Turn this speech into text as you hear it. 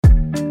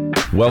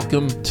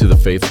Welcome to The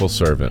Faithful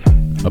Servant,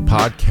 a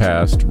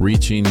podcast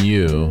reaching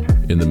you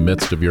in the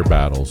midst of your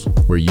battles,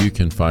 where you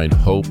can find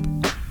hope,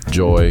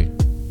 joy,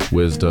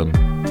 wisdom,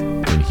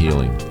 and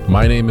healing.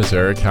 My name is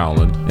Eric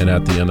Howland, and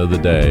at the end of the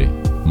day,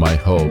 my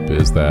hope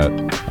is that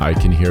I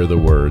can hear the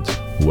words,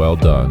 "Well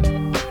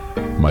done,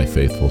 my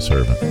faithful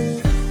servant."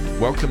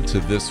 Welcome to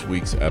this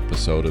week's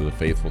episode of the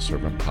Faithful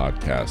Servant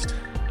podcast.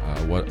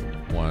 What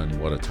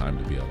a time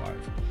to be alive.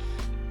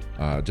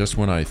 Just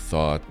when I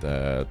thought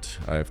that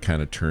I've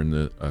kind of turned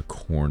a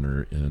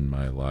corner in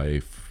my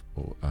life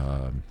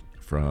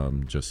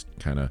from just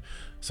kind of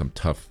some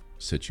tough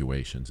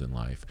situations in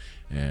life,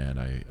 and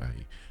I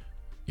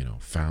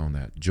found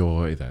that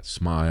joy, that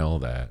smile,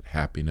 that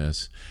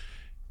happiness,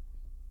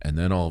 and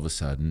then all of a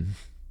sudden,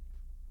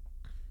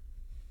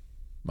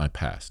 my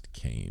past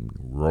came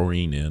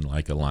roaring in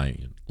like a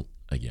lion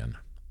again,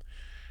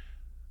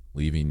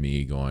 leaving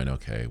me going,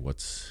 okay,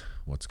 what's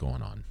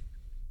going on?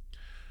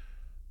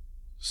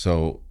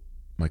 So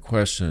my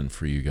question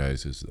for you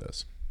guys is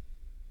this: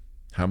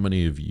 how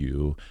many of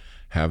you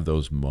have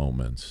those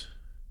moments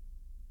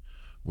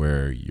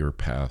where your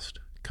past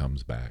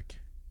comes back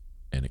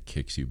and it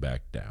kicks you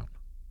back down?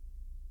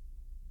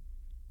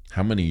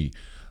 How many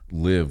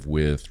live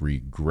with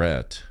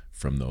regret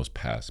from those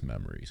past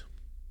memories?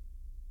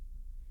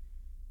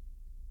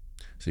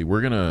 See,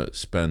 we're going to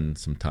spend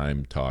some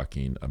time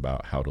talking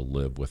about how to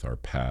live with our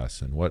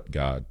past and what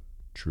God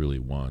truly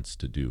wants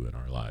to do in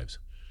our lives.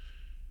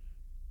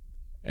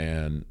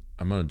 And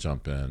I'm going to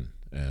jump in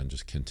and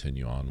just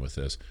continue on with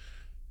this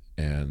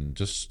and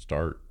just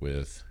start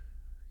with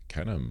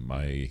kind of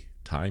my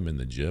time in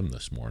the gym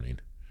this morning.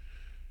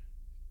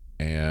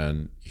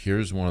 And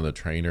here's one of the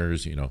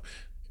trainers,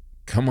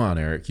 come on,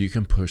 Eric, you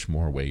can push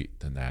more weight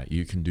than that.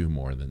 You can do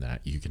more than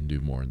that. You can do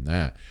more than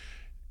that.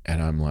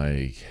 And I'm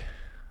like,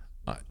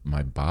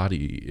 my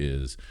body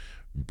is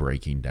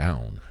breaking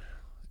down.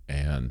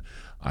 And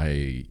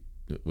I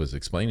was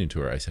explaining to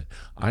her, I said,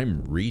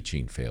 I'm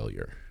reaching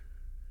failure.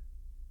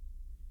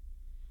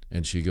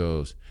 And she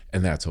goes,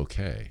 and that's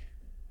okay.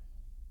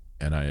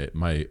 And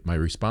my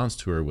response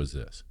to her was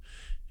this: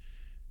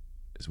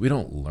 is we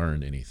don't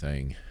learn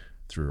anything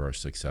through our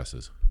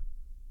successes.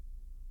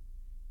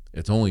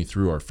 It's only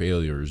through our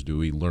failures do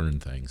we learn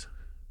things.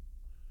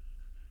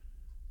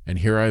 And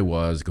here I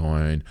was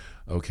going,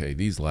 okay,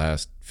 these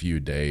last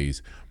few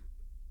days,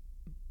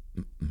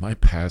 my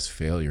past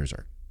failures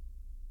are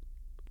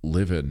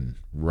living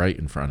right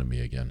in front of me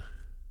again.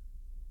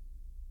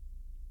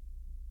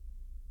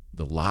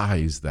 The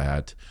lies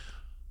that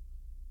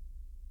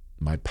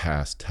my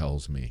past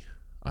tells me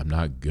I'm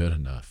not good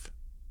enough.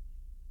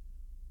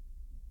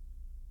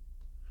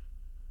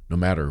 No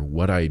matter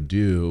what I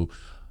do,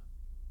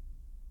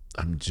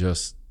 I'm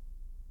just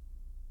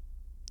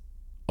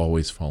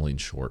always falling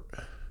short.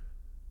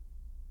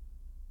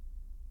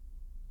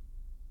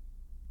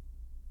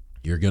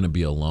 You're going to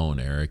be alone,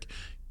 Eric.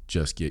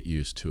 Just get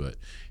used to it.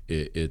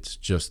 It's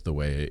just the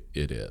way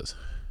it is.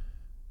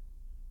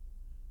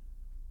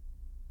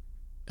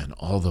 And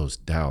all those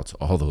doubts,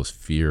 all those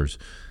fears,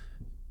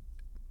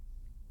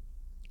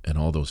 and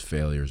all those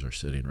failures are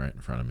sitting right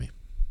in front of me.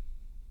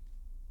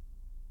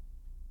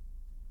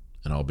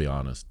 And I'll be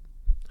honest,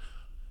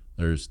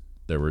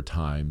 there were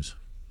times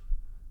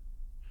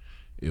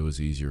it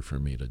was easier for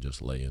me to just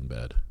lay in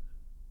bed.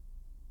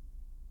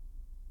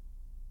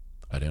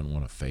 I didn't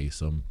want to face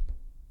them.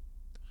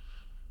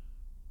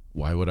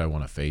 Why would I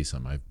want to face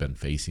them? I've been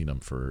facing them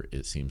for,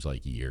 it seems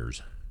like,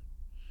 years.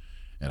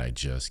 And I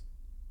just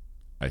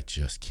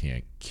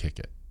can't kick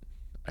it.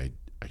 I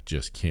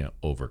just can't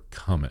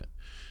overcome it.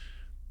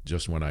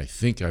 Just when I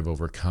think I've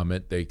overcome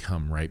it, they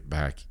come right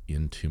back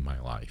into my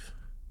life,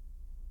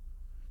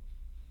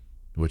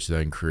 which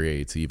then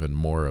creates even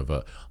more of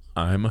a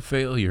I'm a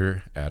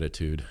failure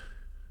attitude.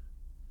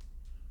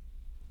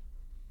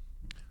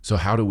 So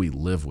how do we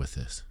live with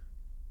this?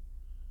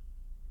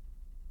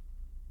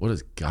 What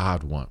does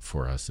God want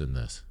for us in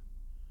this?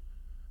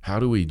 How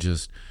do we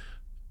just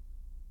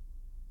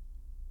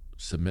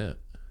submit?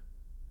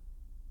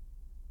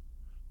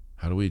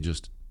 How do we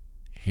just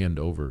hand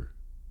over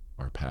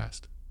our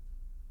past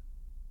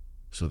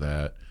so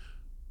that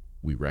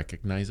we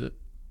recognize it,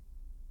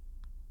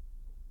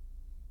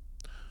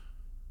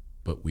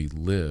 but we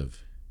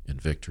live in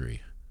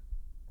victory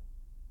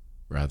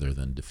rather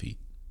than defeat?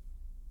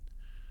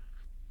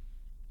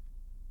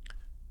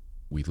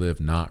 We live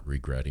not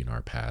regretting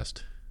our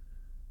past.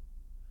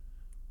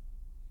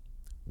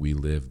 We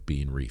live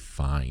being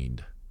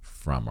refined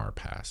from our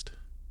past.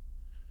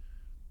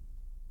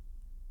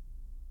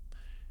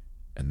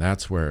 And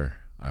that's where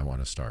I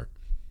want to start,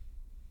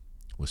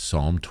 with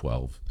Psalm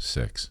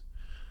 12:6.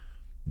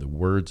 The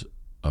words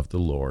of the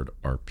Lord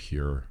are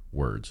pure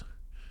words.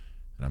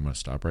 And I'm going to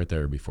stop right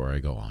there before I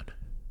go on.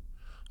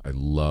 I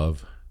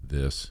love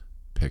this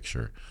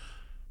picture.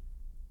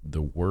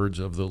 The words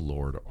of the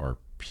Lord are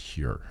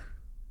pure.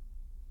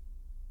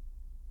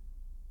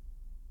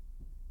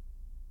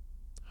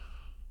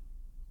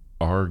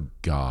 Our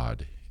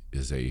God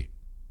is a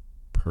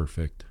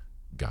perfect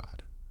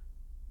God.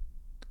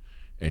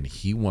 And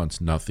he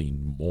wants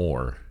nothing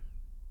more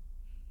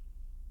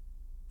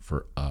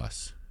for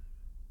us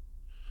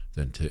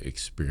than to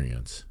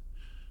experience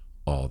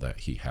all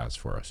that he has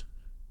for us.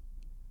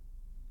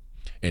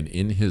 And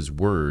in his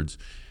words,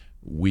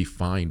 we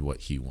find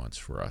what he wants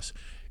for us.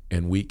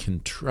 And we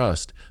can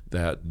trust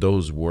that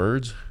those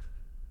words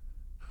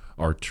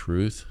are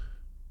truth,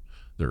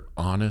 they're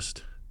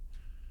honest,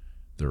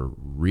 they're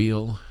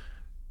real,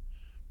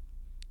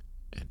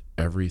 and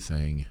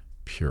everything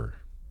pure.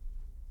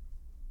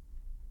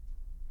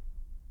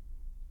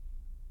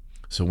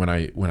 So when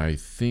I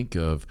think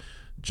of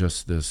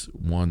just this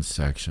one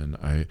section,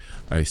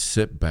 I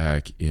sit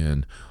back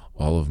in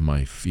all of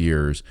my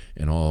fears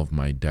and all of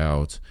my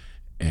doubts,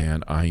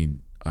 and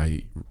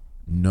I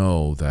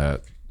know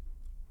that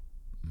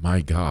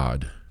my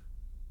God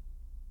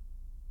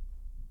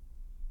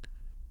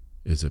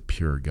is a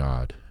pure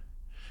God,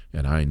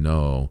 and I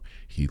know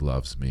he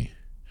loves me,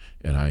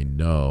 and I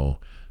know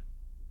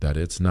that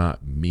it's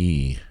not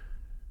me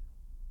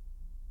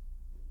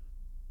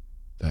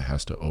that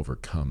has to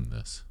overcome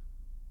this.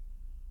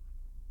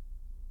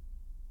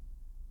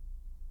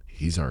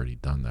 He's already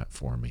done that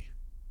for me.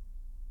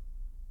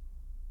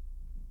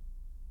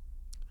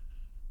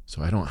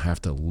 So I don't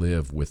have to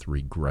live with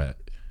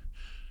regret,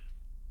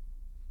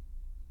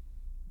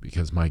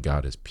 because my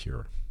God is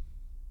pure.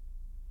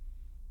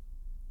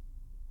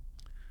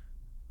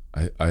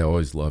 I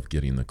always love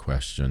getting the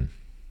question,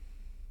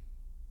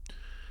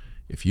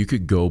 if you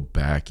could go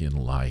back in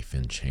life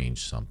and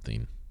change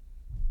something,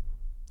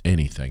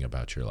 anything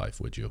about your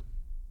life, would you?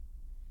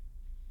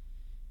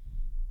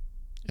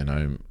 And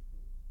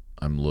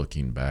I'm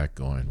looking back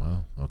going,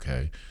 well,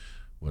 okay,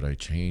 would I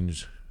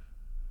change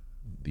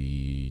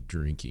the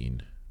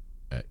drinking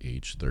at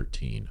age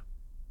 13?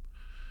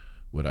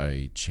 Would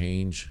I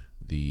change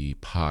the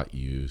pot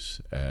use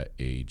at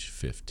age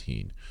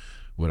 15?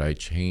 Would I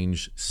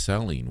change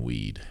selling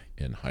weed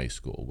in high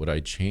school? Would I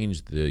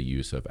change the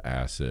use of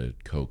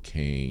acid,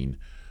 cocaine?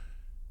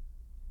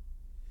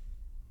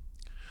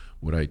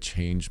 Would I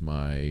change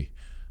my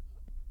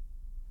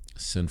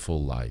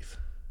sinful life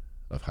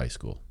of high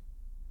school?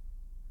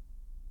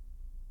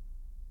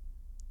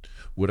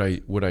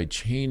 Would I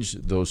change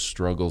those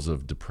struggles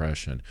of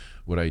depression?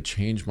 Would I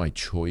change my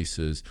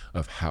choices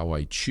of how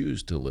I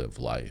choose to live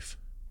life?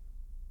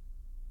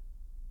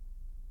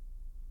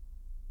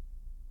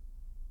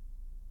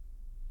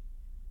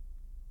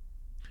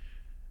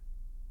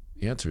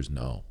 The answer is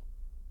no.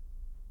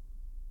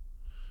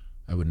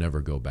 I would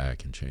never go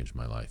back and change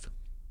my life.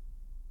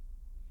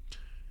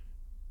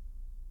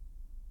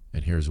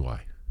 And here's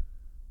why.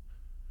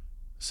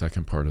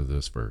 Second part of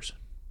this verse.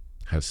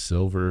 As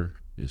silver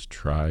is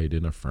tried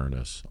in a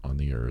furnace on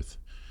the earth,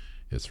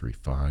 it's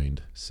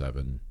refined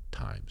 7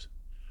 times.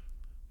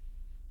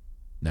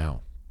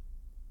 Now,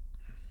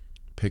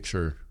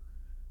 picture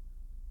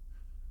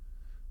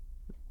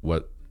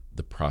what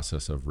the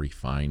process of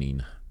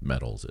refining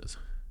metals is.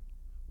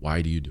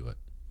 Why do you do it?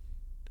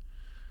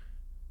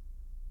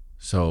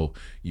 So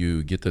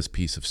you get this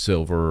piece of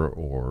silver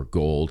or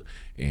gold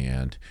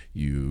and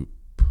you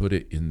put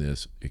it in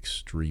this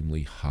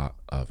extremely hot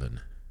oven,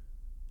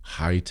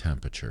 high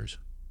temperatures.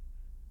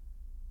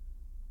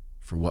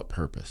 For what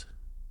purpose?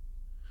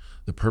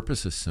 The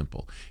purpose is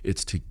simple.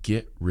 It's to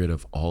get rid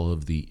of all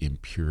of the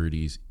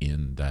impurities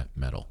in that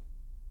metal,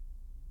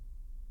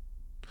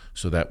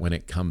 so that when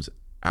it comes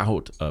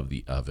out of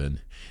the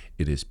oven,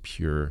 it is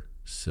pure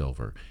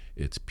silver.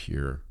 It's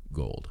pure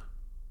gold.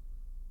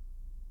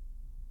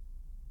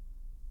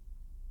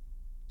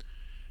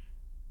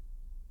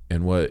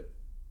 And what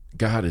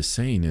God is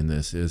saying in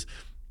this is,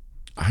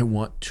 I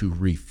want to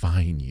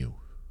refine you.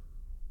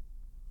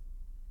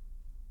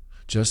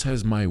 Just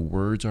as my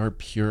words are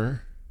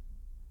pure,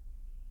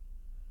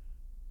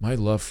 my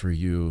love for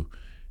you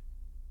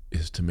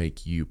is to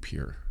make you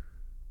pure.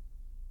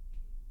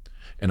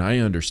 And I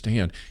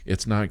understand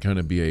it's not going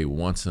to be a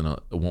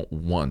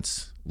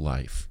once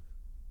life,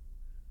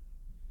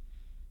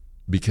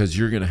 because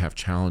you're going to have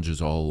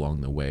challenges all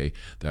along the way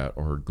that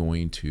are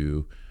going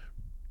to,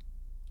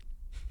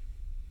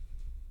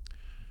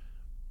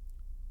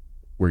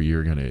 where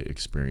you're going to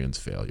experience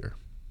failure.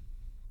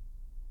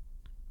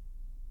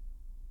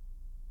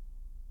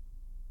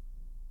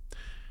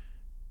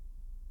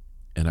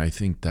 And I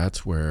think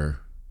that's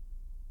where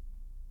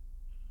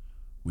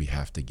we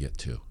have to get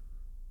to.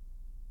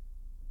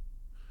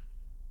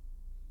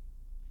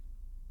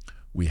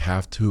 We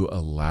have to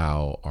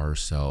allow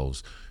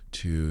ourselves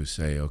to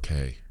say,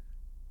 okay,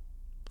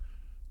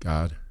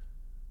 God,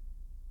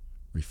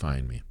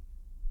 refine me.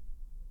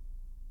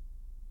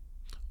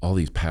 All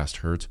these past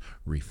hurts,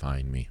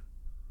 refine me.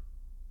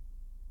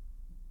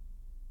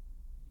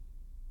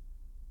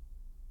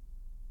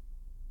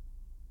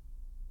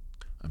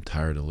 I'm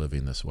tired of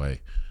living this way.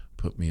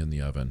 Put me in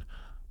the oven.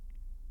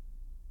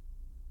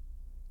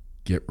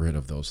 Get rid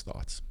of those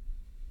thoughts.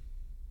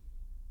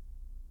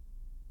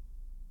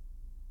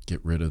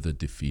 Get rid of the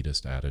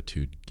defeatist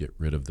attitude. Get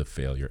rid of the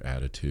failure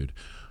attitude.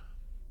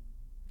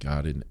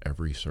 God, in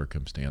every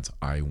circumstance,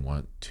 I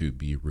want to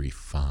be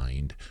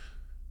refined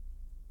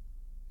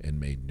and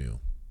made new.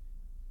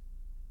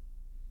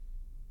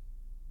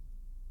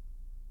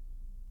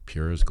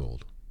 Pure as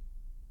gold,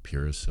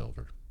 pure as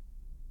silver.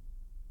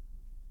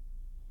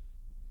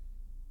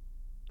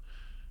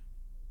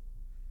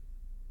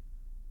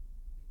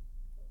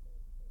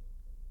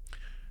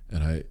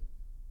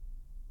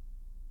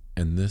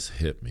 And this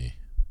hit me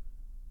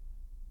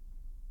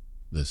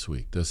this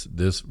week. This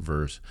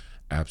verse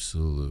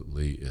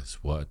absolutely is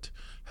what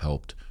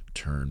helped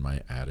turn my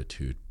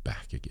attitude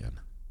back again.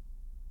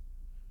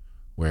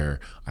 Where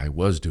I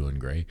was doing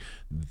great,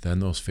 then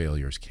those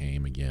failures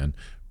came again,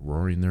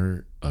 roaring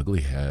their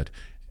ugly head,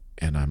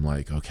 and I'm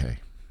like, okay,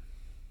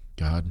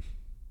 God,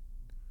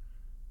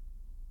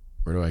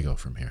 where do I go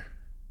from here?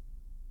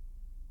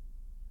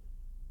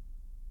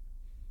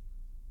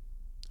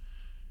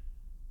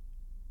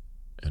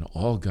 And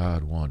all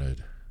God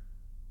wanted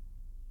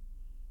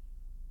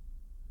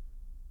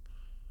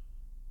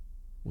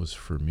was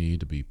for me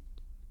to be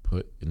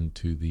put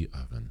into the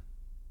oven,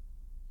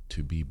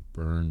 to be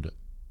burned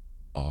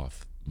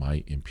off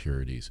my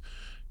impurities,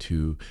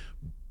 to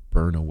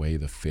burn away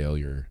the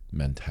failure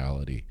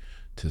mentality,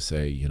 to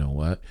say, you know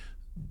what,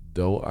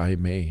 though I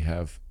may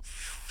have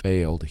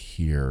failed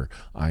here,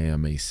 I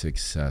am a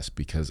success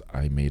because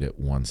I made it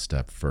one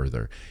step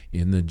further.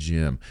 In the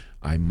gym,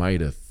 I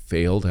might have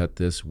failed at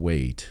this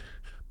weight,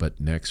 but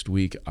next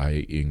week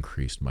I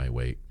increased my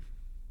weight.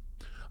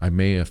 I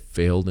may have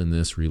failed in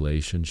this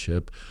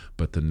relationship,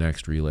 but the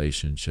next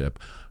relationship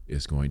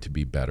is going to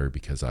be better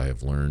because I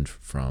have learned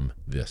from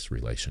this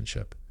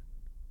relationship.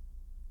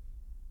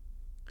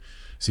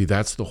 See,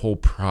 that's the whole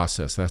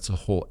process. That's the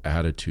whole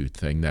attitude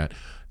thing that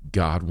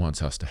God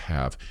wants us to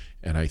have.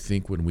 And I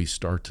think when we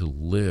start to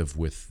live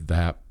with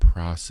that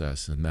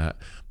process and that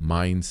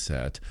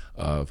mindset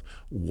of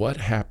what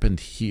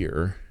happened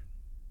here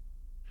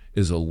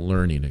is a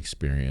learning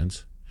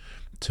experience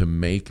to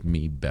make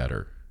me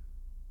better.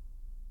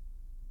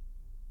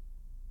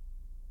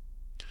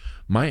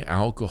 My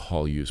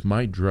alcohol use,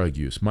 my drug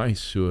use, my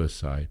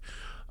suicide,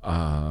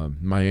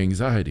 my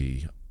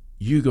anxiety,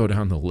 you go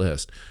down the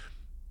list.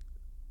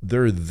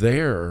 They're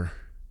there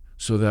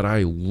so that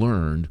I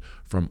learned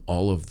from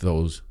all of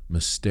those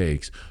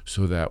mistakes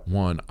so that,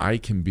 one, I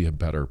can be a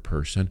better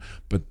person,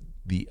 but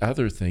the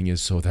other thing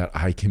is so that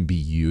I can be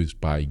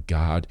used by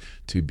God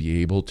to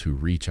be able to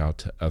reach out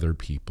to other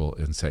people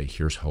and say,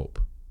 here's hope.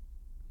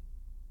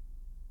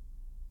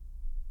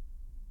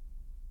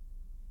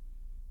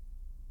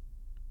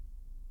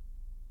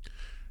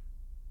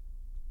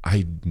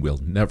 I will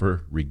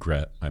never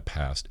regret my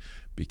past,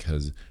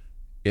 because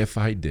if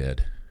I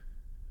did,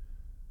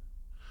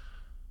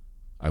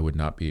 I would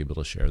not be able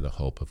to share the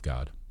hope of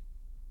God.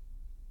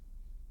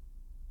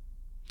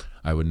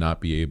 I would not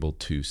be able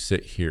to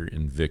sit here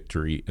in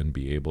victory and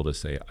be able to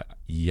say,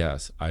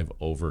 yes, I've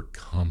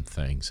overcome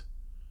things.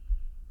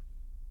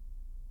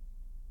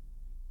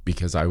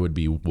 Because I would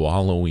be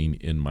wallowing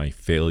in my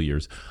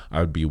failures. I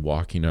would be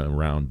walking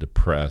around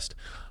depressed.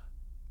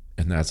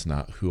 And that's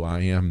not who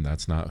I am.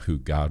 That's not who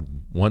God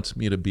wants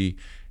me to be.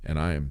 And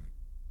I am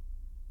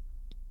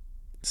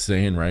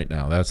saying right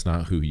now, that's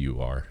not who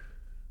you are.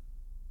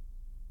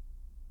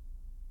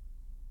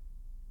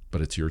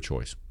 But it's your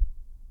choice.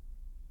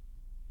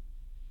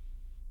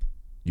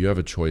 You have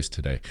a choice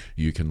today.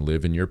 You can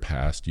live in your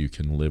past. You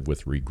can live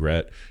with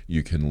regret.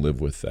 You can live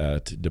with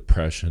that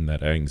depression,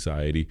 that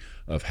anxiety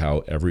of how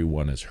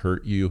everyone has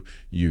hurt you.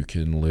 You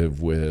can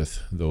live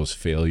with those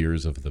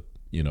failures of the,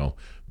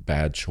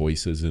 bad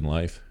choices in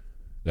life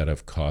that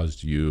have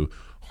caused you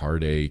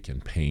heartache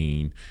and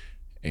pain,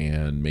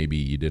 and maybe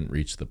you didn't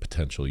reach the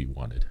potential you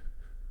wanted.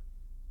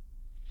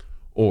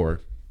 Or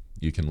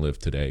you can live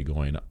today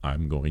going,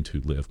 I'm going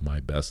to live my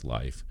best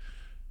life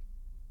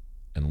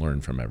and learn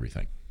from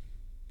everything.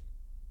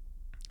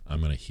 I'm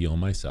going to heal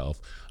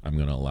myself. I'm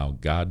going to allow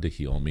God to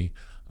heal me.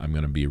 I'm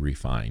going to be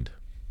refined.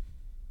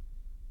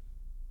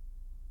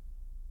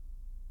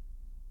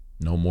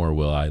 No more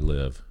will I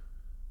live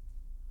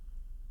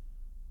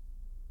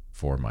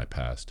for my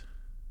past.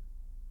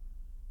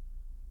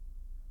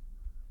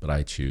 But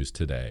I choose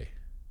today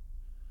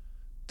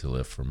to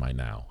live for my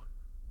now.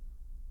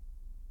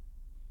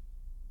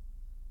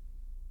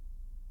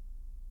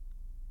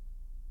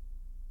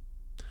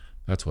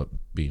 That's what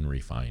being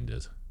refined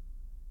is.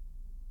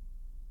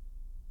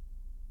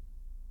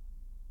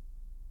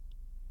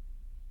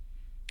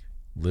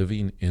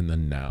 Living in the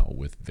now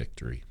with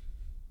victory.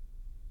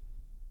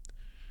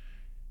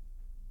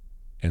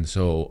 And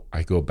so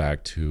I go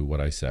back to what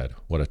I said,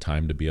 what a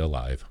time to be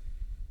alive.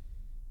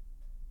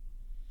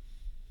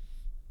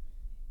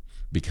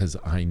 Because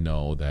I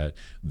know that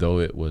though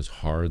it was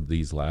hard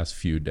these last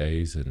few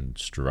days and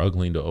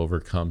struggling to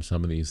overcome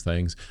some of these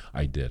things,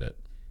 I did it.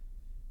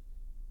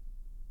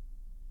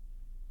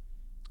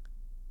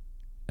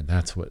 And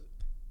that's what,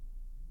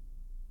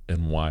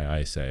 and why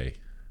I say,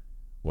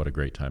 what a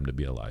great time to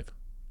be alive.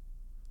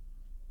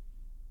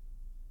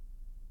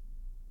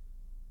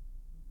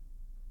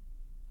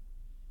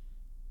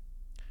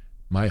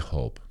 My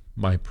hope,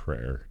 my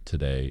prayer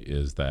today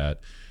is that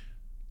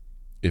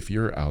if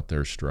you're out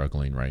there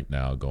struggling right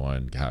now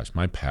going, gosh,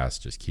 my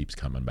past just keeps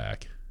coming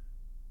back,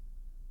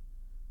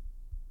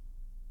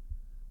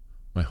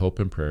 my hope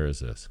and prayer is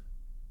this,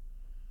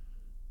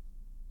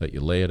 that you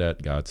lay it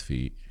at God's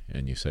feet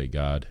and you say,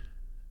 God,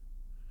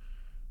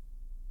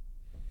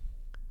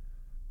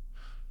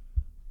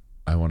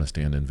 I want to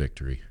stand in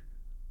victory.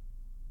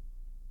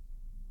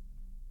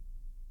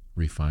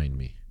 Refine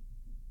me.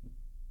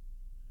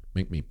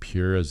 Make me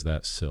pure as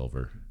that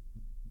silver.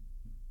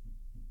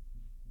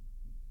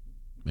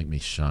 Make me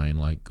shine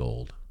like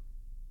gold.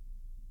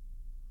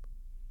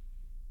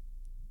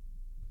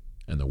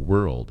 And the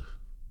world,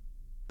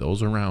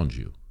 those around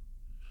you,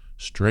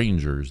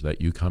 strangers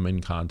that you come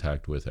in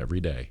contact with every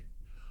day,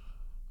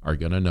 are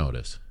going to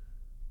notice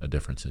a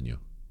difference in you.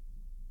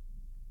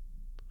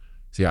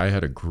 See, I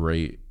had a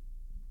great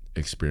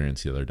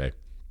experience the other day.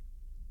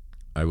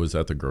 I was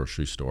at the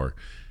grocery store,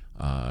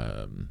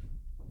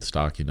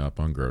 stocking up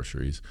on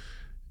groceries,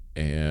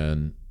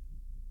 and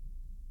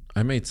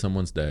I made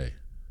someone's day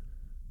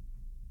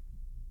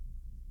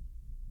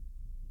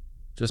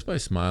just by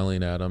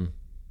smiling at them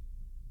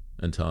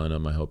and telling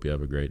them, I hope you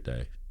have a great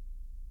day.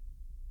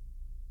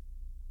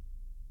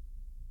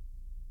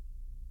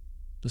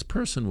 This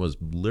person was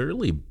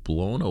literally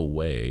blown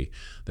away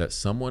that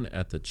someone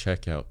at the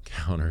checkout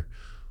counter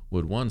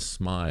would, one,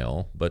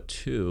 smile, but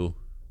two,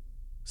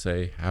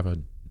 say, have a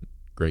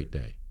great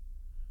day.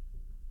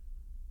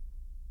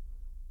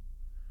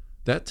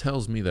 That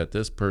tells me that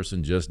this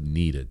person just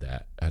needed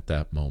that at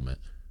that moment.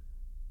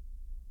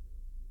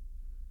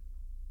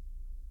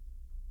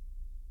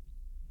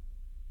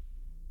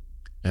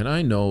 And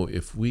I know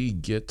if we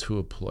get to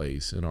a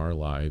place in our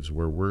lives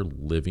where we're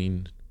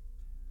living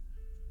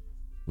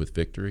with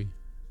victory,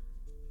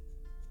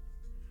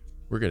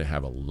 we're going to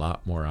have a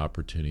lot more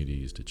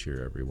opportunities to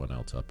cheer everyone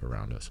else up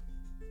around us.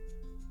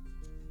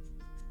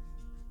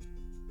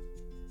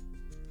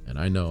 And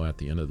I know at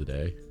the end of the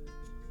day,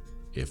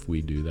 if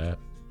we do that,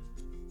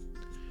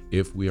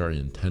 if we are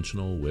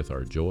intentional with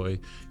our joy,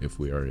 if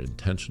we are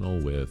intentional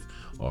with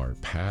our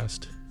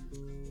past,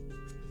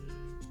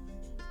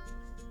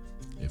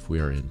 if we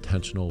are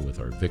intentional with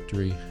our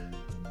victory,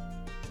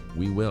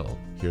 we will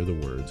hear the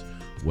words,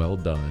 well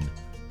done,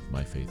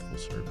 my faithful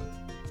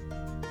servant.